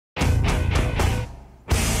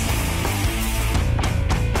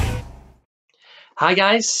Hi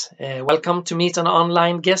guys, welcome to meet an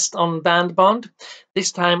online guest on Bandbond.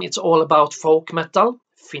 This time it's all about folk metal,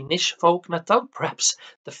 Finnish folk metal, perhaps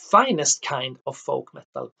the finest kind of folk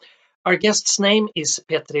metal. Our guest's name is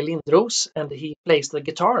Petri Lindroos and he plays the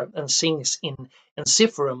guitar and sings in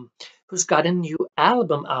Ensiferum, who's got a new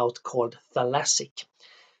album out called Thalassic.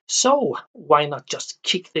 So why not just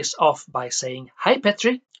kick this off by saying, hi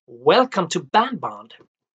Petri, welcome to Bandbond.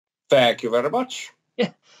 Thank you very much.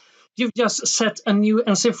 Yeah. You've just set a new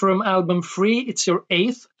Ensiferum album free. It's your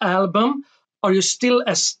 8th album. Are you still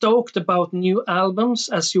as stoked about new albums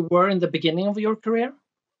as you were in the beginning of your career?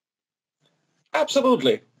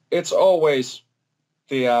 Absolutely. It's always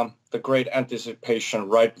the great anticipation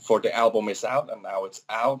right before the album is out, and now it's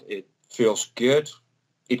out. It feels good.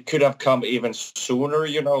 It could have come even sooner,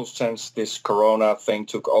 since this Corona thing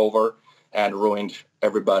took over and ruined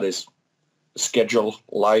everybody's schedule,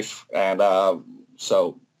 life, and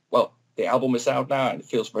the album is out now and it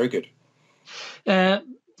feels very good. The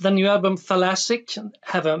new album Thalassic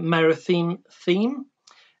have a marathon theme.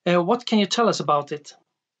 What can you tell us about it?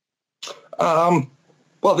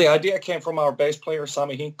 Well, the idea came from our bass player,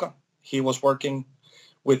 Sami Hinkka. He was working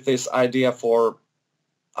with this idea for,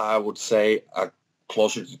 I would say,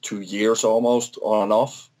 closer to 2 years almost, on and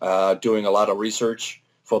off, doing a lot of research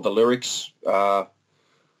for the lyrics,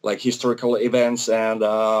 like historical events and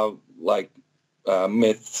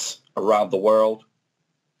myths around the world.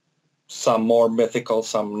 Some more mythical,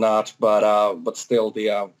 some not, but still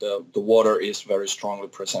the water is very strongly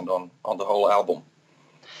present on the whole album.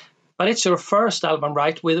 But it's your first album,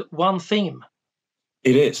 right, with one theme?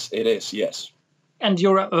 It is, yes. And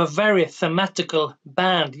you're a very thematical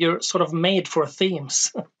band. You're sort of made for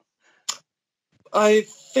themes. I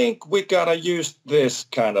think we gotta use this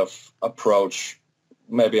kind of approach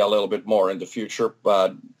maybe a little bit more in the future,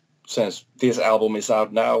 but since this album is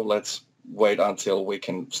out now, let's wait until we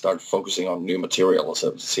can start focusing on new material,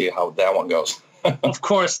 so see how that one goes. Of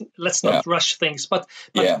course, let's not rush things. But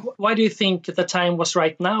why do you think the time was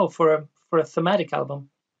right now for a thematic album?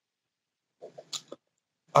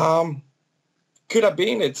 Could have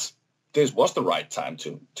been this was the right time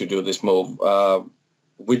to do this move.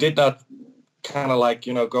 We did not kind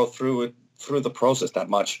of go through the process that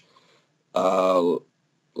much.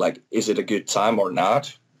 Is it a good time or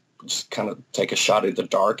not? Just kind of take a shot in the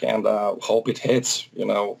dark and hope it hits.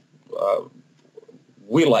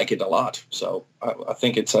 We like it a lot, so I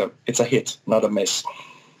think it's a hit, not a miss.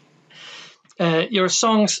 Your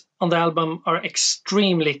songs on the album are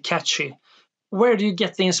extremely catchy. Where do you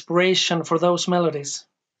get the inspiration for those melodies?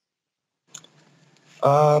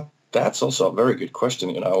 That's also a very good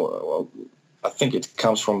question. I think it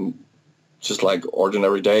comes from just like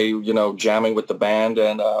ordinary day, jamming with the band,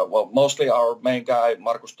 and mostly our main guy,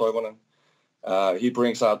 Markus Toivonen. He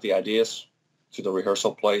brings out the ideas to the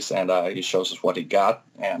rehearsal place, and he shows us what he got,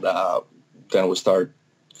 and then we start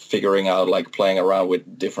figuring out, playing around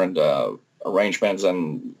with different arrangements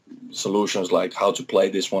and solutions, like how to play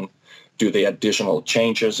this one, do the additional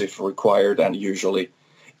changes if required, and usually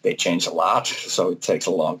they change a lot, so it takes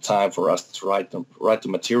a long time for us to write the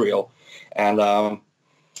material, and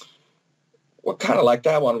we're kind of like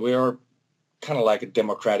that one. We're kind of like a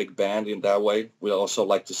democratic band in that way. We also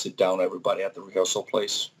like to sit down everybody at the rehearsal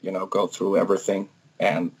place, go through everything.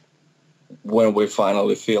 And when we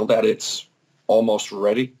finally feel that it's almost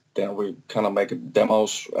ready, then we kind of make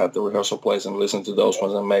demos at the rehearsal place and listen to those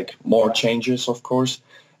ones and make more changes, of course.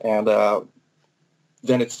 And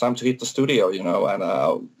then it's time to hit the studio,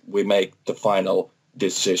 and we make the final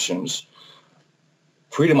decisions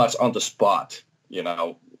pretty much on the spot,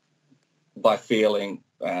 by feeling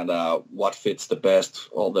and what fits the best,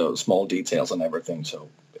 all the small details and everything. So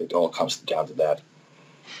it all comes down to that.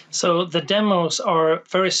 So the demos are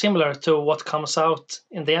very similar to what comes out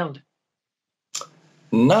in the end?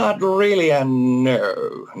 Not really, and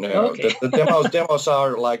no. Okay. The demos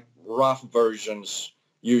are like rough versions,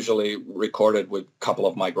 usually recorded with a couple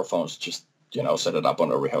of microphones, just, set it up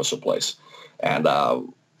on a rehearsal place. And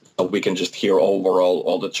we can just hear overall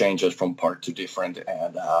all the changes from part to different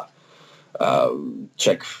and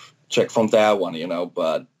check from that one,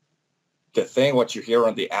 but the thing what you hear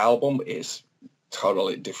on the album is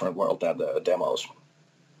totally different world than the demos.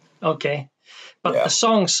 Okay, but the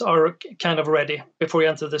songs are kind of ready before you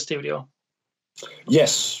enter the studio?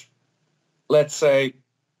 Yes, let's say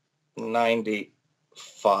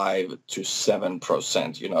 95 to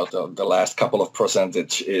 7%. The last couple of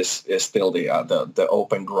percentage is still the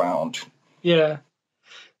open ground. Yeah.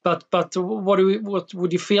 But what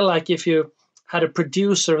would you feel like if you had a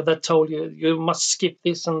producer that told you must skip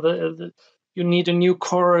this and you need a new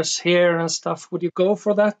chorus here and stuff? Would you go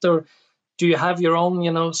for that, or Do you have your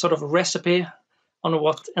own, sort of recipe on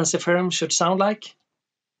what Ensiferum should sound like?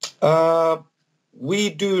 We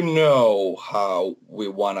do know how we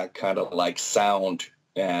want to kind of like sound,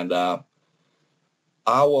 and our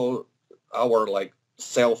like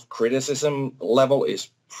self-criticism level is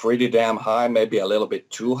pretty damn high, maybe a little bit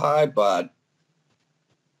too high, but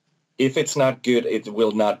if it's not good, it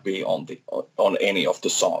will not be on any of the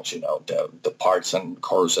songs, the parts and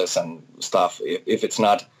choruses and stuff. If it's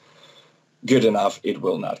not good enough, it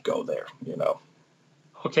will not go there,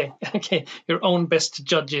 Okay, your own best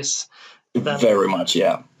judges. Then. Very much,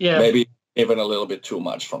 yeah. Yeah. Maybe even a little bit too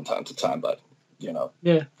much from time to time, but yeah,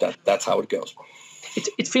 that's how it goes.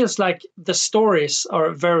 It feels like the stories are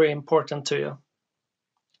very important to you.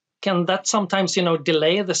 Can that sometimes,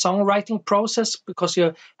 delay the songwriting process because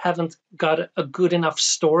you haven't got a good enough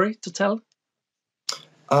story to tell?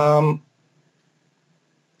 Not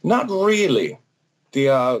really.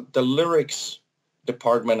 The lyrics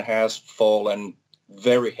department has fallen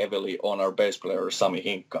very heavily on our bass player, Sami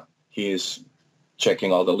Hinkka. He is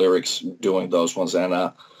checking all the lyrics, doing those ones,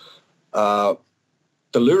 and the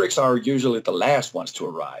lyrics are usually the last ones to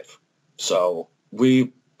arrive. So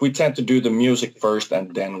we tend to do the music first,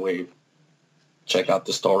 and then we check out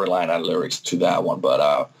the storyline and lyrics to that one.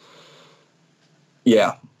 But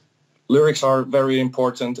yeah, lyrics are very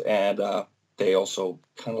important, and they also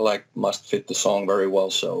kind of like must fit the song very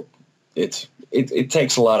well. So it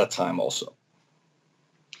takes a lot of time also.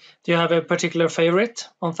 Do you have a particular favorite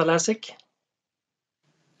on Thalassic?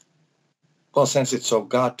 Well, since it's so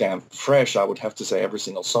goddamn fresh, I would have to say every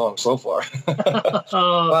single song so far.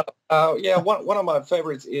 But yeah, one of my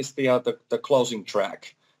favorites is the closing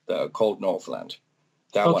track, the Cold Northland.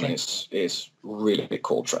 That one is really a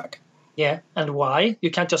cool track. Yeah, and why?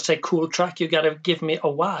 You can't just say cool track. You got to give me a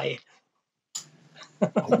why.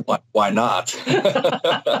 Why not?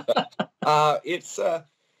 It's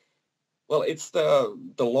the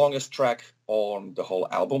longest track on the whole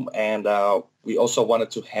album, and we also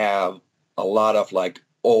wanted to have a lot of like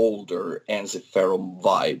older Ensiferum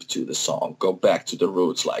vibe to the song, go back to the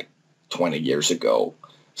roots like 20 years ago,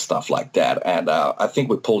 stuff like that. And I think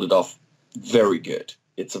we pulled it off very good.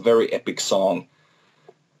 It's a very epic song.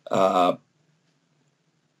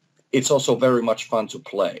 It's also very much fun to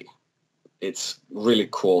play. It's really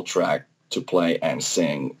cool track to play and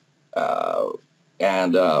sing.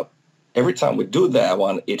 And every time we do that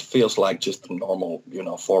one, it feels like just a normal,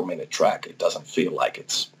 4-minute track. It doesn't feel like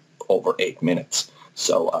it's over 8 minutes.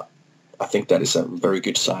 So I think that is a very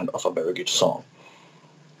good sign of a very good song.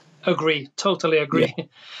 Agree. Totally agree.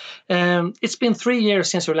 Yeah. It's been 3 years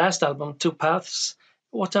since your last album, Two Paths.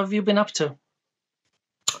 What have you been up to?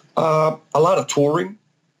 A lot of touring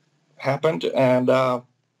happened, and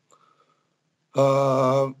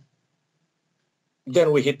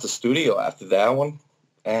then we hit the studio after that one.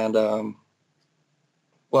 And,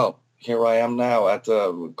 here I am now at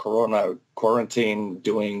Corona quarantine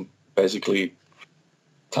doing basically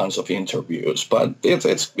tons of interviews, but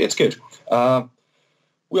it's good.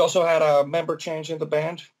 We also had a member change in the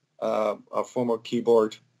band. Our former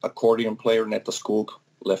keyboard accordion player, Netta Skog,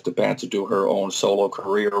 left the band to do her own solo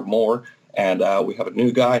career more. And we have a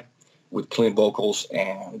new guy with clean vocals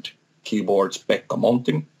and keyboards, Pekka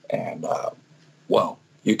Montin. And,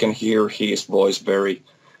 you can hear his voice very,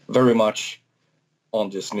 very much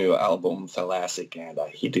on this new album, Thalassic, and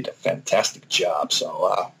he did a fantastic job.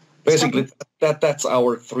 So basically, that's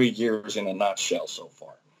our 3 years in a nutshell so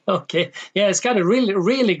far. Okay. Yeah, it's got a really,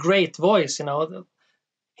 really great voice,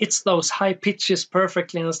 hits those high pitches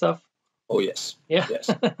perfectly and stuff. Oh, yes. Yeah. Yes.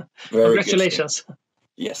 Very Congratulations. Good.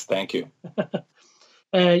 Yes, thank you.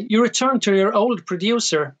 You returned to your old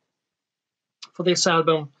producer for this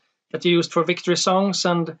album that you used for Victory Songs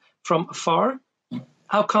and From Afar.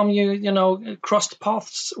 How come you crossed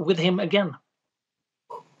paths with him again?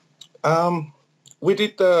 We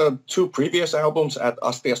did the 2 previous albums at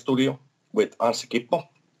Astia Studio with Anssi Kippo.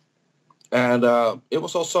 And it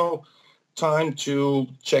was also time to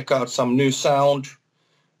check out some new sound,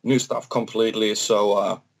 new stuff completely.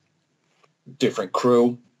 So different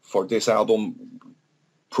crew for this album,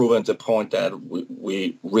 proven the point that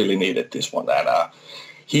we really needed this one. And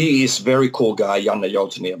he is very cool guy, Janne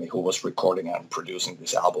Joutiniemi, who was recording and producing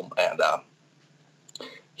this album. And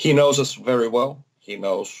he knows us very well. He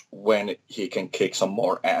knows when he can kick some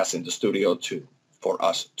more ass in the studio for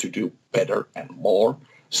us to do better and more.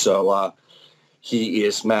 So he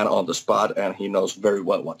is man on the spot, and he knows very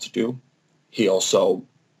well what to do. He also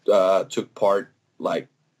took part like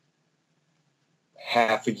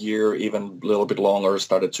half a year, even a little bit longer,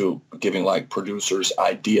 started to giving like producers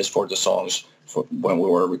ideas for the songs when we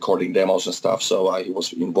were recording demos and stuff. So he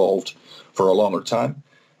was involved for a longer time.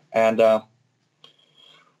 And,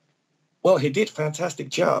 well, he did a fantastic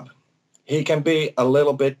job. He can be a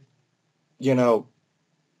little bit, you know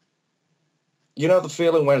the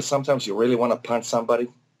feeling when sometimes you really want to punch somebody?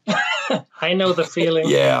 I know the feeling.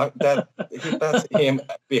 Yeah, that's him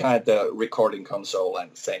behind the recording console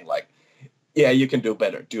and saying like, yeah, you can do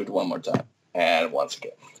better. Do it one more time. And once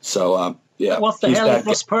again. So, yeah. What the hell? It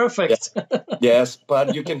was perfect. Yeah. Yes,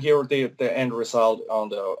 but you can hear the end result on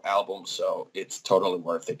the album, so it's totally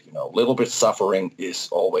worth it. A little bit suffering is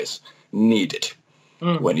always needed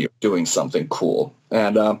when you're doing something cool.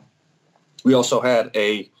 And we also had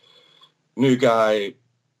a new guy,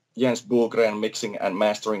 Jens Bogren, mixing and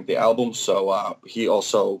mastering the album, so he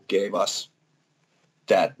also gave us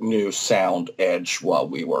that new sound edge what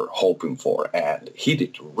we were hoping for, and he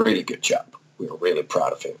did a really good job. We were really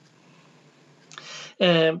proud of him.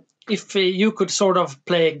 If you could sort of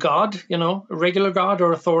play God, a regular God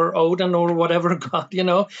or Thor, Odin or whatever God,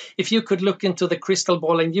 if you could look into the crystal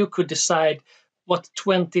ball and you could decide what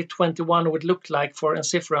 2021 would look like for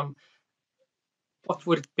Ensiferum, what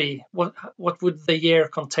would it be? What would the year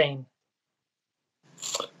contain?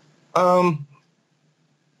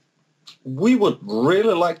 We would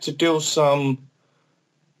really like to do some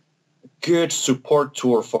good support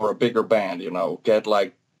tour for a bigger band, get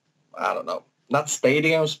like, I don't know, not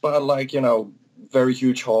stadiums, but like, very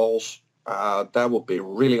huge halls. That would be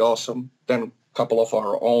really awesome. Then a couple of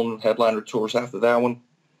our own headliner tours after that one.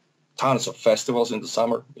 Tons of festivals in the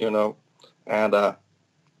summer, and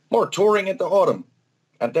more touring in the autumn.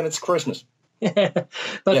 And then it's Christmas. But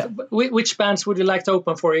yeah. Which bands would you like to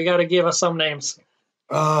open for? You got to give us some names.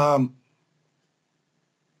 I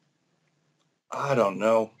don't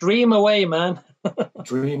know. Dream away, man.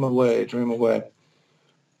 Dream away.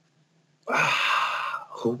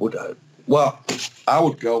 Who would I? Well, I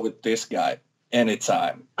would go with this guy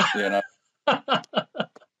anytime,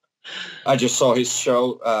 I just saw his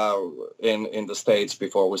show in the States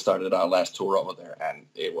before we started our last tour over there, and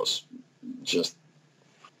it was just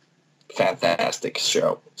fantastic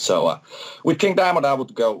show. So with King Diamond, I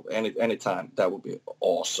would go anytime. That would be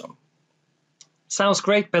awesome. Sounds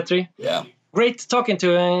great, Petri. Yeah. Great talking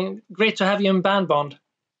to you, and great to have you in Bandbond.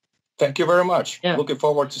 Thank you very much. Yeah. Looking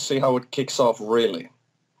forward to see how it kicks off, really.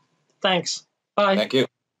 Thanks. Bye. Thank you.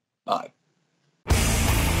 Bye.